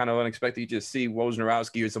say it's kind of unexpected, you just see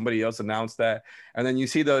Wojnarowski or somebody else announce that, and then you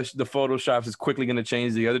see the Photoshops is quickly going to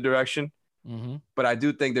change the other direction. Mm-hmm. But I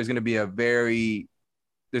do think there's going to be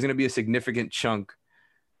a significant chunk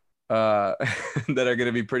that are going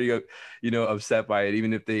to be pretty, upset by it,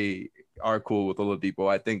 even if they are cool with Oladipo.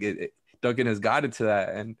 I think Duncan has gotten to that,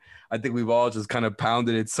 and I think we've all just kind of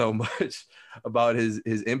pounded it so much about his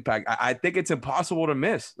impact. I think it's impossible to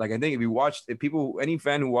miss. Like, I think any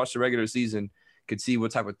fan who watched the regular season could see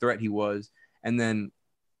what type of threat he was. And then,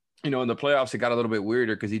 in the playoffs, it got a little bit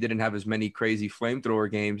weirder because he didn't have as many crazy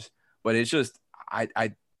flamethrower games. But it's just,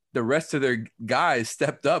 the rest of their guys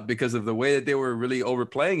stepped up because of the way that they were really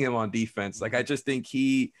overplaying him on defense. Like, I just think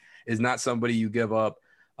he is not somebody you give up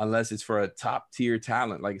unless it's for a top tier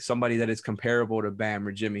talent, like somebody that is comparable to Bam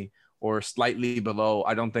or Jimmy or slightly below.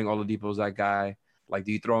 I don't think Oladipo's that guy. Like,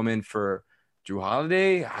 do you throw him in for Jrue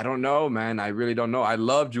Holiday? I don't know, man. I really don't know. I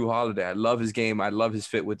love Jrue Holiday. I love his game. I love his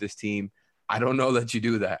fit with this team. I don't know that you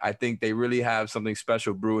do that. I think they really have something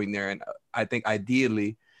special brewing there. And I think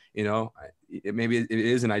ideally, maybe it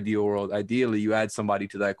is an ideal world. Ideally, you add somebody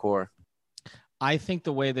to that core. I think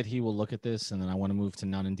the way that he will look at this, and then I want to move to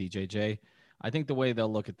Nunn and DJJ. I think the way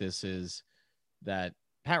they'll look at this is that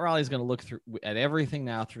Pat Riley is going to look at everything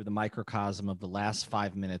now through the microcosm of the last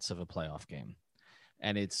 5 minutes of a playoff game.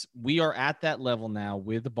 And we are at that level now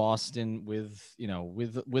with Boston, with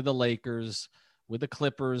the Lakers, with the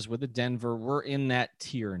Clippers, with the Denver. We're in that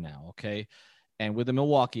tier now. Okay. And with the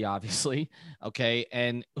Milwaukee, obviously. Okay.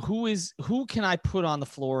 And who can I put on the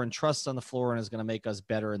floor and trust on the floor and is going to make us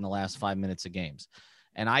better in the last 5 minutes of games?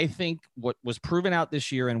 And I think what was proven out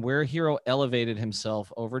this year and where Hero elevated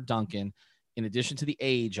himself over Duncan, in addition to the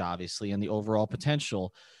age, obviously, and the overall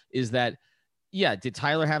potential, is that, yeah, did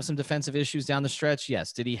Tyler have some defensive issues down the stretch?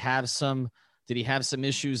 Yes. Did he have some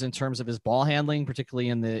issues in terms of his ball handling, particularly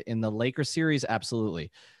in the Lakers series?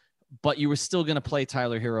 Absolutely. But you were still going to play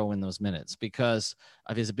Tyler Hero in those minutes because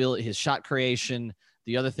of his ability, his shot creation,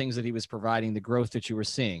 the other things that he was providing, the growth that you were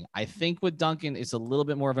seeing. I think with Duncan, it's a little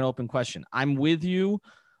bit more of an open question. I'm with you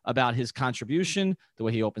about his contribution, the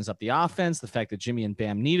way he opens up the offense, the fact that Jimmy and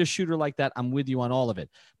Bam need a shooter like that. I'm with you on all of it.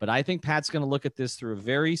 But I think Pat's going to look at this through a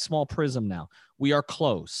very small prism now. We are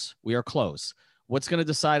close. What's going to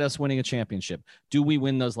decide us winning a championship? Do we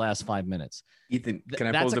win those last 5 minutes? Ethan, can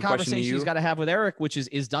I That's pose a the question to conversation you? he's got to have with Eric, which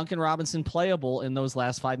is Duncan Robinson playable in those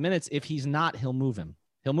last 5 minutes? If he's not, he'll move him.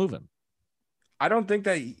 I don't think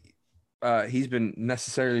that he's been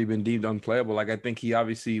necessarily been deemed unplayable. Like, I think he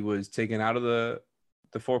obviously was taken out of the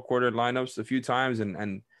fourth quarter lineups a few times.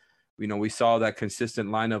 And we saw that consistent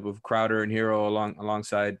lineup of Crowder and Hero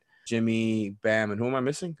alongside Jimmy, Bam, and who am I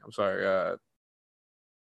missing? I'm sorry.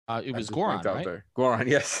 It was just Goran, blanked out right? there. Goran,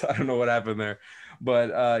 yes. I don't know what happened there.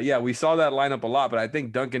 But yeah, we saw that lineup a lot. But I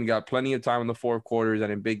think Duncan got plenty of time in the fourth quarters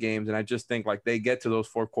and in big games. And I just think like they get to those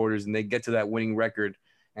fourth quarters and they get to that winning record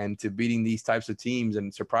and to beating these types of teams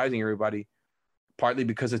and surprising everybody, partly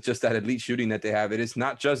because it's just that elite shooting that they have. It is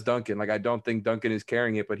not just Duncan. Like I don't think Duncan is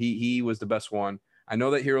carrying it, but he was the best one. I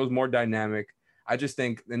know that Hero's more dynamic. I just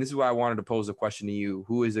think, and this is why I wanted to pose a question to you,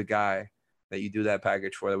 who is a guy that you do that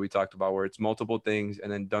package for that we talked about where it's multiple things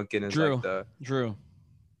and then Duncan is Drew. like the Drew.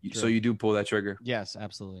 So you do pull that trigger. Yes,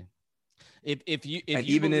 absolutely. If you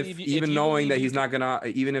even knowing that he's not gonna,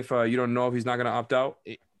 even if you don't know if he's not gonna opt out,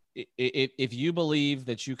 if you believe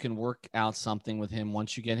that you can work out something with him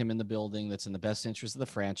once you get him in the building that's in the best interest of the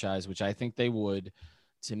franchise, which I think they would,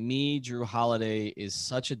 to me, Drew Holiday is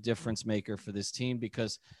such a difference maker for this team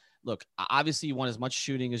because, look, obviously you want as much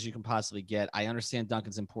shooting as you can possibly get. I understand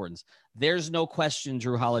Duncan's importance. There's no question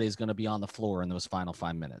Drew Holiday is going to be on the floor in those final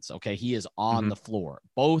 5 minutes. Okay. He is on the floor,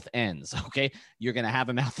 both ends. Okay. You're going to have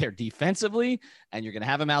him out there defensively and you're going to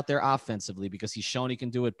have him out there offensively because he's shown he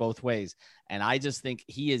can do it both ways. And I just think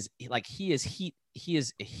he is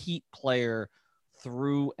a heat player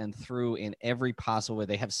through and through in every possible way.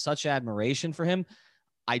 They have such admiration for him.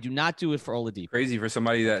 I do not do it for Oladipo. Crazy for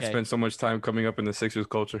somebody that spent so much time coming up in the Sixers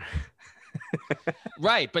culture.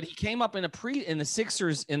 Right, but he came up in the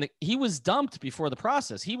Sixers he was dumped before the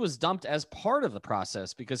process. He was dumped as part of the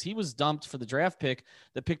process because he was dumped for the draft pick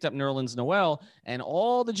that picked up Nerlens Noel, and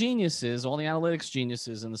all the geniuses, all the analytics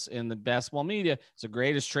geniuses in the basketball media, it's the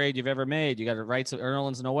greatest trade you've ever made. You got to write to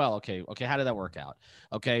Nerlens Noel. Okay, how did that work out?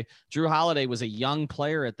 Okay, Drew Holiday was a young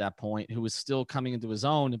player at that point who was still coming into his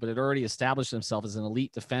own, but had already established himself as an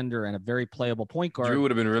elite defender and a very playable point guard. Drew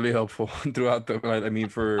would have been really helpful throughout the. I mean,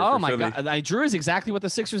 for my Philly. God, Drew is exactly what the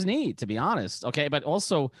Sixers need, to be honest. Okay, but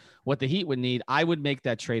also what the Heat would need. I would make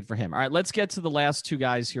that trade for him. All right, let's get to the last two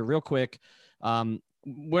guys here real quick.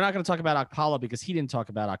 We're not going to talk about Okpala because he didn't talk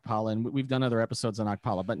about Okpala, and we've done other episodes on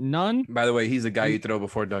Okpala, but Nunn. By the way, he's the guy you throw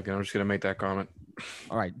before Duncan. I'm just going to make that comment.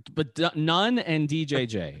 All right, but Nunn and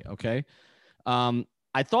DJJ, okay?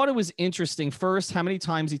 I thought it was interesting, first, how many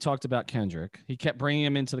times he talked about Kendrick. He kept bringing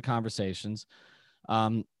him into the conversations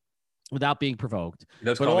without being provoked.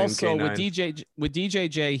 But also with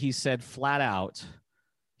DJJ, he said flat out,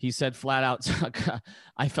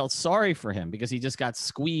 I felt sorry for him because he just got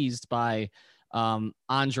squeezed by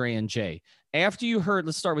Andre and Jay.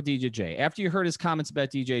 Let's start with DJJ. After you heard his comments about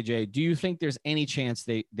DJJ, do you think there's any chance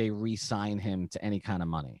they re-sign him to any kind of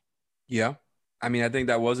money? Yeah. I mean, I think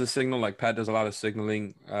that was a signal. Like Pat does a lot of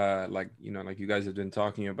signaling, like you guys have been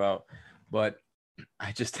talking about. But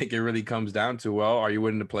I just think it really comes down to, well, are you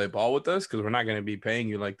willing to play ball with us? Because we're not going to be paying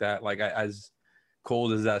you like that. Like as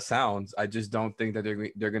cold as that sounds, I just don't think that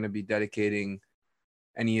they're going to be dedicating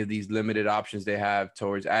any of these limited options they have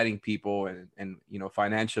towards adding people and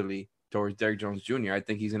financially towards Derrick Jones Jr. I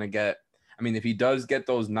think he's going to get. I mean, if he does get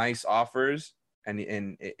those nice offers and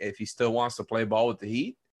if he still wants to play ball with the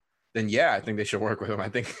Heat, then yeah, I think they should work with him. I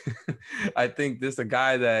think this is a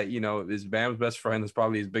guy that, is Bam's best friend. Is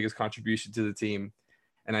probably his biggest contribution to the team.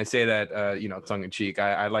 And I say that, tongue in cheek.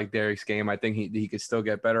 I like Derrick's game. I think he could still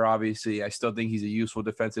get better. Obviously, I still think he's a useful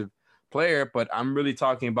defensive player, but I'm really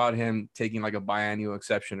talking about him taking like a biannual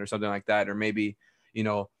exception or something like that. Or maybe,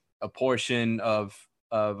 a portion of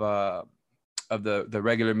the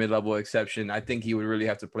regular mid-level exception. I think he would really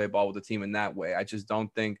have to play ball with the team in that way. I just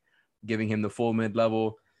don't think giving him the full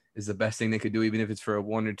mid-level is the best thing they could do, even if it's for a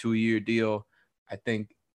 1 or 2 year deal. I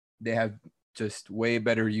think they have just way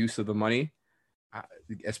better use of the money,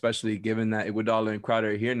 especially given that Iguodala and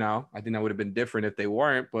Crowder are here now. I think that would have been different if they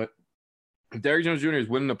weren't. But if Derrick Jones Jr. is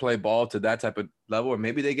willing to play ball to that type of level, or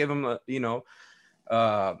maybe they give him an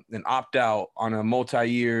opt-out on a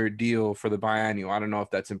multi-year deal for the biannual. I don't know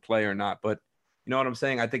if that's in play or not, but you know what I'm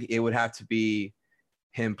saying? I think it would have to be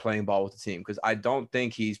him playing ball with the team because I don't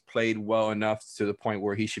think he's played well enough to the point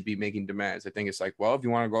where he should be making demands. I think it's like, well, if you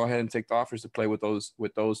want to go ahead and take the offers to play with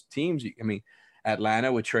those teams, I mean,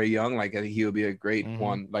 Atlanta with Trae Young, like I think he would be a great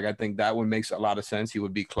one. Like I think that one makes a lot of sense. He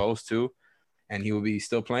would be close to, and he would be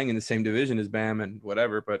still playing in the same division as Bam and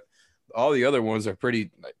whatever. But all the other ones are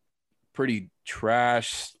pretty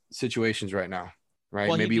trash situations right now, right?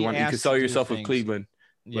 Well, maybe you could sell yourself with Cleveland.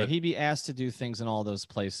 Yeah, he'd be asked to do things in all those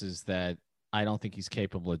places that I don't think he's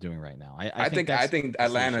capable of doing right now. I think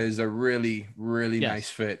Atlanta is a really, really nice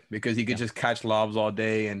fit because he could just catch lobs all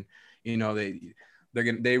day, and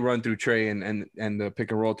they run through Trae and the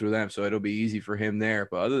pick and roll through them, so it'll be easy for him there.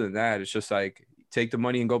 But other than that, it's just like take the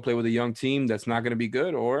money and go play with a young team that's not going to be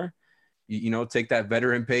good, or take that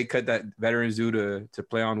veteran pay cut that veterans do to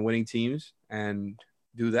play on winning teams, and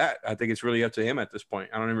do that. I think it's really up to him at this point.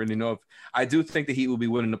 I don't really know if I do think the Heat will be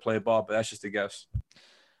willing to play ball, but that's just a guess.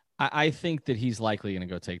 I think that he's likely going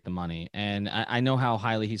to go take the money. And I know how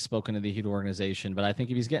highly he's spoken to the Heat organization, but I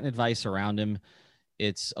think if he's getting advice around him,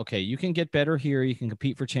 it's okay. You can get better here. You can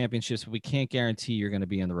compete for championships, but we can't guarantee you're going to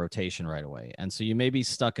be in the rotation right away. And so you may be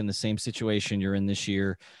stuck in the same situation you're in this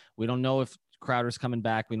year. We don't know if Crowder's coming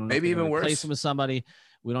back. We don't know maybe if even replace worse him with somebody.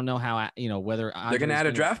 We don't know how, whether they're going to add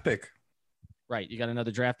a draft pick. Right. You got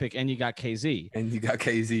another draft pick and you got KZ. And you got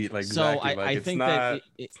KZ. Like, so exactly. I think that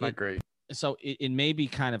it's not great. So it may be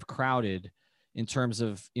kind of crowded in terms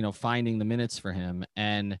of, finding the minutes for him.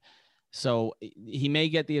 And so he may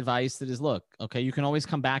get the advice that is, look, okay, you can always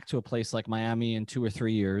come back to a place like Miami in 2 or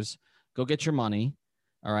 3 years, go get your money.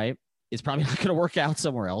 All right. It's probably not going to work out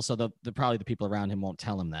somewhere else. So probably the people around him won't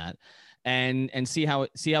tell him that, and see how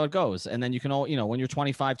it goes. And then you can when you're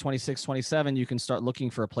 25, 26, 27, you can start looking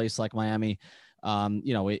for a place like Miami.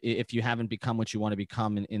 If you haven't become what you want to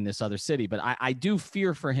become in this other city. But I do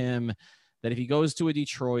fear for him that if he goes to a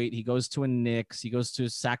Detroit, he goes to a Knicks, he goes to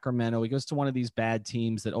Sacramento, he goes to one of these bad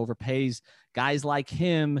teams that overpays guys like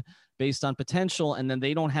him based on potential, and then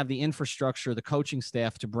they don't have the infrastructure, the coaching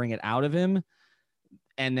staff to bring it out of him,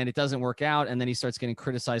 and then it doesn't work out, and then he starts getting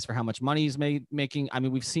criticized for how much money he's making. I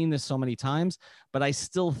mean, we've seen this so many times, but I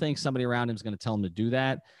still think somebody around him is going to tell him to do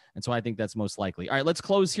that, and so I think that's most likely. All right, let's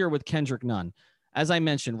close here with Kendrick Nunn. As I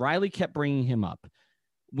mentioned, Riley kept bringing him up.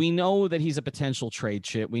 We know that he's a potential trade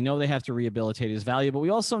chip. We know they have to rehabilitate his value, but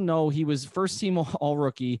we also know he was first team all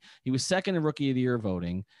rookie. He was second in rookie of the year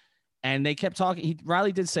voting. And they kept talking.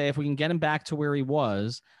 Riley did say, if we can get him back to where he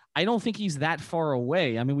was, I don't think he's that far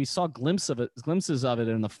away. I mean, we saw glimpses of it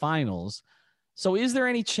in the finals. So is there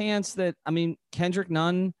any chance that, Kendrick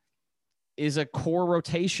Nunn is a core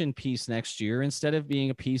rotation piece next year instead of being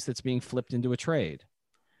a piece that's being flipped into a trade?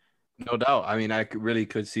 No doubt. I mean, I really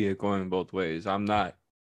could see it going both ways. I'm not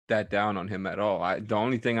that down on him at all. The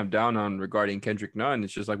only thing I'm down on regarding Kendrick Nunn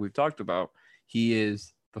is just like we've talked about. He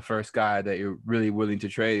is the first guy that you're really willing to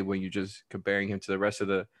trade when you're just comparing him to the rest of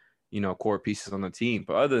the, core pieces on the team.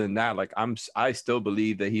 But other than that, like I still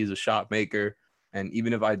believe that he's a shot maker. And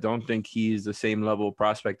even if I don't think he's the same level of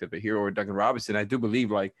prospect of a hero or Duncan Robinson, I do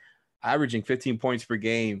believe like averaging 15 points per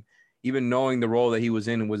game, even knowing the role that he was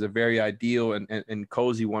in was a very ideal and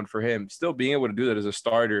cozy one for him. Still being able to do that as a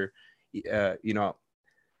starter,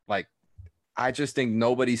 like, I just think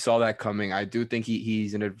nobody saw that coming. I do think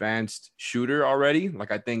he's an advanced shooter already.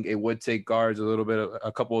 Like, I think it would take guards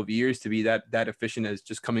a couple of years to be that efficient as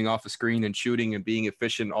just coming off a screen and shooting and being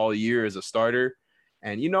efficient all year as a starter.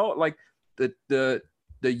 And, like the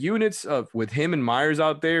units with him and Myers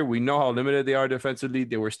out there, we know how limited they are defensively.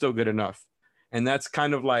 They were still good enough. And that's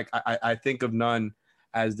kind of like, I think of Nunn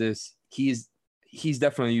as this, he's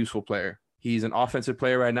definitely a useful player. He's an offensive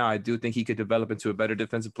player right now. I do think he could develop into a better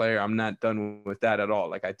defensive player. I'm not done with that at all.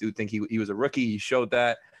 Like, I do think he was a rookie. He showed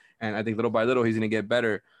that. And I think little by little, he's going to get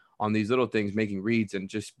better on these little things, making reads and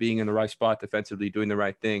just being in the right spot defensively, doing the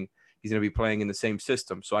right thing. He's going to be playing in the same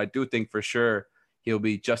system. So I do think for sure he'll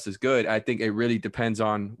be just as good. I think it really depends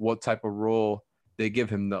on what type of role they give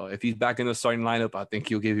him, though. If he's back in the starting lineup, I think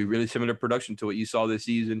he'll give you really similar production to what you saw this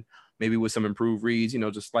season, maybe with some improved reads,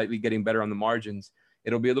 just slightly getting better on the margins.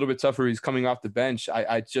 It'll be a little bit tougher. He's coming off the bench.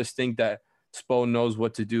 I just think that Spo knows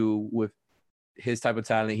what to do with his type of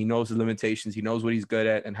talent. He knows the limitations. He knows what he's good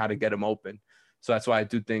at and how to get him open. So that's why I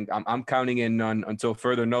do think I'm counting in Nunn until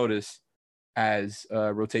further notice as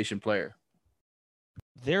a rotation player.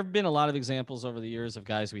 There have been a lot of examples over the years of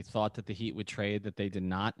guys we thought that the Heat would trade that they did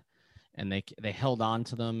not, and they held on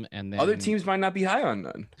to them. And then other teams might not be high on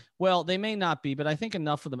Nunn. Well, they may not be, but I think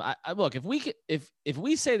enough of them. Look, if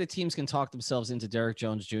we say the teams can talk themselves into Derrick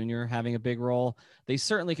Jones Jr. having a big role, they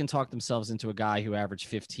certainly can talk themselves into a guy who averaged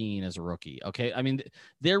 15 as a rookie. Okay, I mean,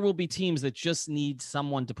 there will be teams that just need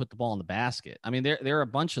someone to put the ball in the basket. I mean, there are a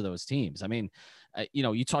bunch of those teams. I mean,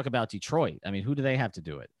 you talk about Detroit. I mean, who do they have to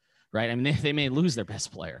do it? Right? I mean, they may lose their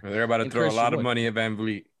best player. They're about to throw a lot of money at Van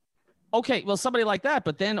Vliet. Okay, well, somebody like that.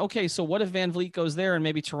 But then, okay, so what if Van Vliet goes there and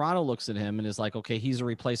maybe Toronto looks at him and is like, okay, he's a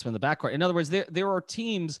replacement in the backcourt. In other words, there are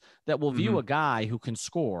teams that will view a guy who can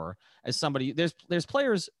score as somebody. There's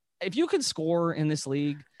players. If you can score in this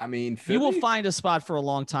league, I mean, Philly, you will find a spot for a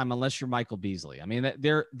long time unless you're Michael Beasley. I mean,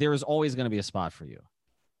 there is always going to be a spot for you.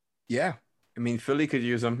 Yeah. I mean, Philly could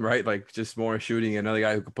use him, right? Like just more shooting, another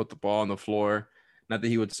guy who could put the ball on the floor. Not that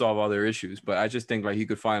he would solve all their issues, but I just think like he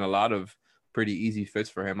could find a lot of pretty easy fits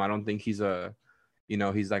for him. I don't think he's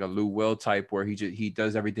he's like a Lou Will type where he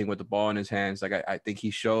does everything with the ball in his hands. Like I think he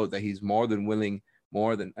showed that he's more than willing,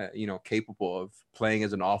 more than capable of playing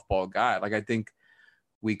as an off-ball guy. Like I think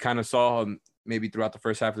we kind of saw him maybe throughout the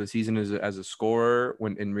first half of the season as a scorer,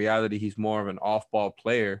 when in reality he's more of an off-ball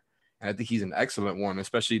player. And I think he's an excellent one,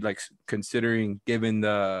 especially like considering given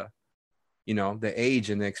the age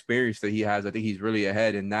and the experience that he has. I think he's really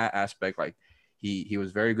ahead in that aspect. Like he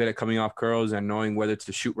was very good at coming off curls and knowing whether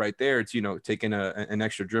to shoot right there. It's, taking an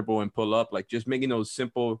extra dribble and pull up, like just making those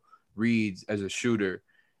simple reads as a shooter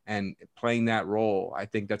and playing that role. I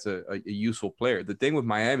think that's a useful player. The thing with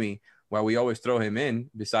Miami, while we always throw him in,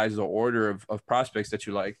 besides the order of prospects that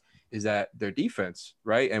you like, is that their defense,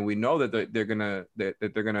 right? And we know that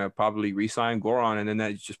they're gonna probably re-sign Goran, and then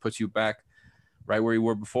that just puts you back right where you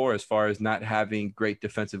were before as far as not having great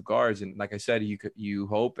defensive guards. And like I said, you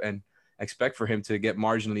hope and expect for him to get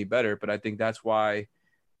marginally better, but I think that's why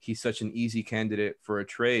he's such an easy candidate for a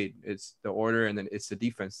trade. It's the order, and then it's the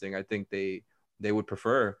defense thing. I think they would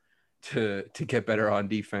prefer to get better on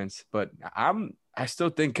defense, but I still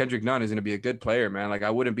think Kendrick Nunn is going to be a good player, man. Like I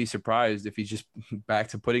wouldn't be surprised if he's just back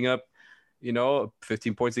to putting up,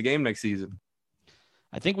 15 points a game next season.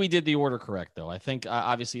 I think we did the order correct, though. I think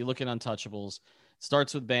obviously you look at untouchables, it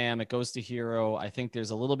starts with Bam, it goes to Hero. I think there's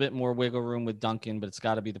a little bit more wiggle room with Duncan, but it's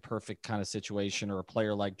got to be the perfect kind of situation, or a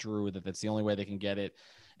player like Drew that's the only way they can get it.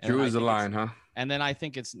 And Drew is the line, huh? And then I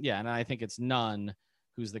think it's Nunn,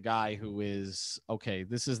 who's the guy who is, okay,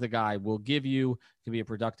 this is the guy we'll give you, can be a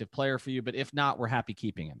productive player for you, but if not, we're happy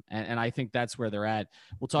keeping him. And I think that's where they're at.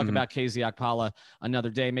 We'll talk about KZ Okpala another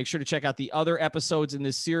day. Make sure to check out the other episodes in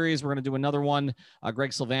this series. We're going to do another one.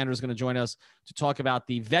 Greg Sylvander is going to join us to talk about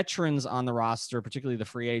the veterans on the roster, particularly the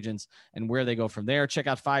free agents, and where they go from there. Check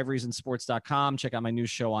out 5reasonsports.com. Check out my new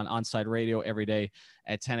show on Onside Radio every day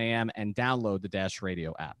at 10 a.m. and download the Dash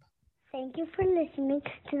Radio app. Thank you for listening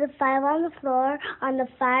to the 5 on the Floor on the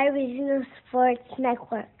 5 Regional Sports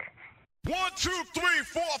Network. 1, 2, 3,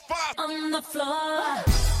 4, 5 on the floor.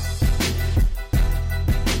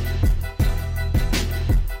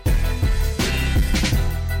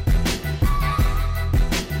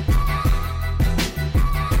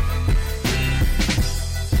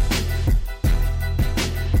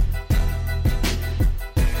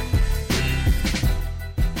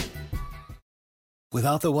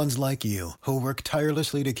 Without the ones like you, who work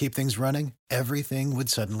tirelessly to keep things running, everything would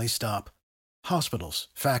suddenly stop. Hospitals,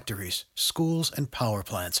 factories, schools, and power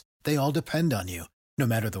plants, they all depend on you. No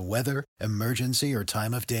matter the weather, emergency, or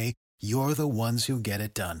time of day, you're the ones who get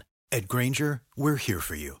it done. At Grainger, we're here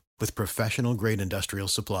for you with professional-grade industrial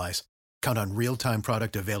supplies. Count on real-time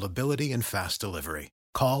product availability and fast delivery.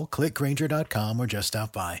 Call, click Grainger.com, or just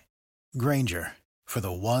stop by. Grainger, for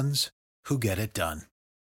the ones who get it done.